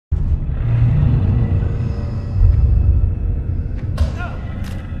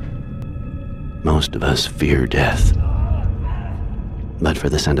Most of us fear death. But for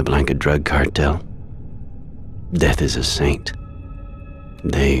the Santa Blanca drug cartel, death is a saint.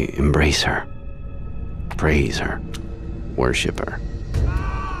 They embrace her, praise her, worship her.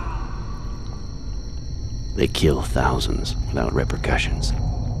 They kill thousands without repercussions,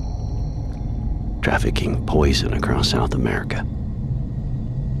 trafficking poison across South America,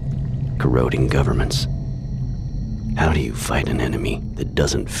 corroding governments. How do you fight an enemy that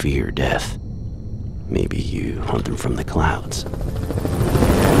doesn't fear death? Maybe you hunt them from the clouds.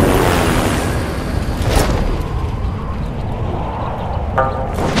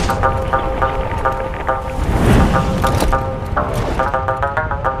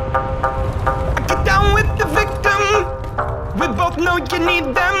 Get down with the victim. We both know you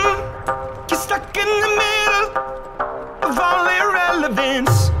need them. You're stuck in the middle of all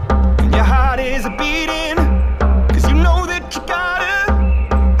irrelevance. And your heart is beating, 'cause you know that you gotta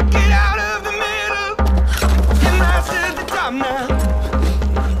get out of the middle and rise to the top now.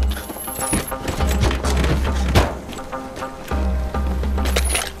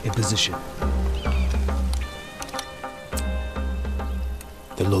 In position.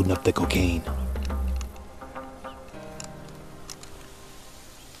 They're loading up the cocaine.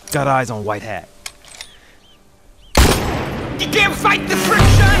 Got eyes on White Hat. You can't fight the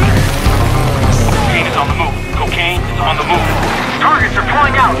friction. Cocaine is on the move. Cocaine is on the move. Targets are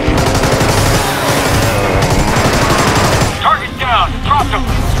pulling out. Target down. Drop them.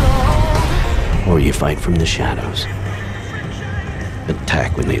 Or you fight from the shadows.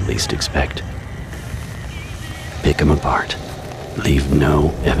 Attack when they least expect. Pick them apart. Leave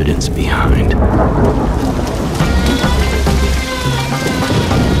no evidence behind.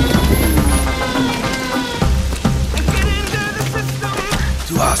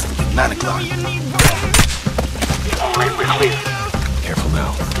 Too hostile. 9 o'clock. All right, we're clear. Careful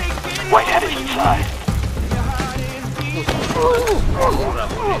now. White Hat is inside.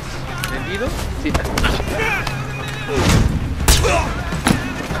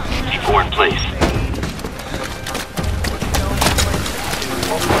 C4 in place.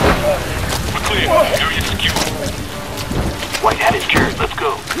 We're clear. Area secure. White Hat is cured. Let's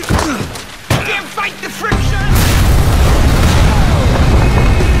go. You can't fight the friction.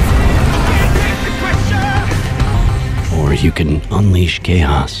 Or you can unleash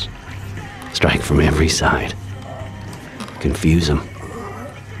chaos. Strike from every side. Confuse them.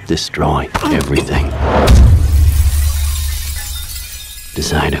 Destroy everything.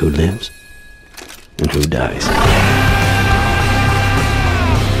 Decide who lives and who dies.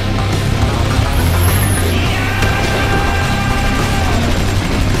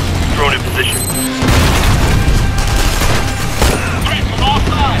 Drone in position. Threat from all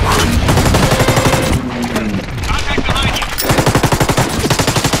sides. Contact behind you.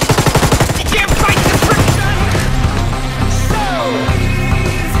 You can't fight the friction.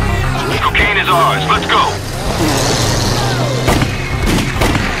 Cocaine is ours. Let's go.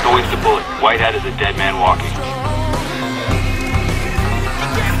 Going to the bullet. White Hat is a dead man walking.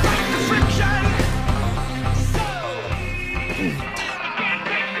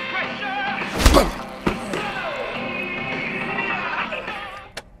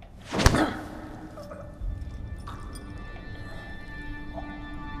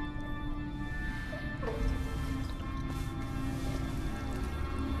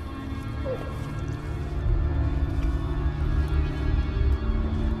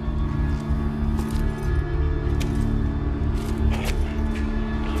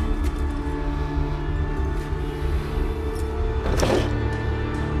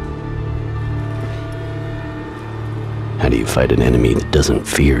 How do you fight an enemy that doesn't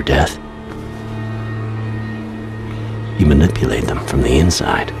fear death? You manipulate them from the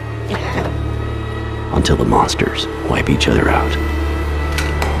inside until the monsters wipe each other out.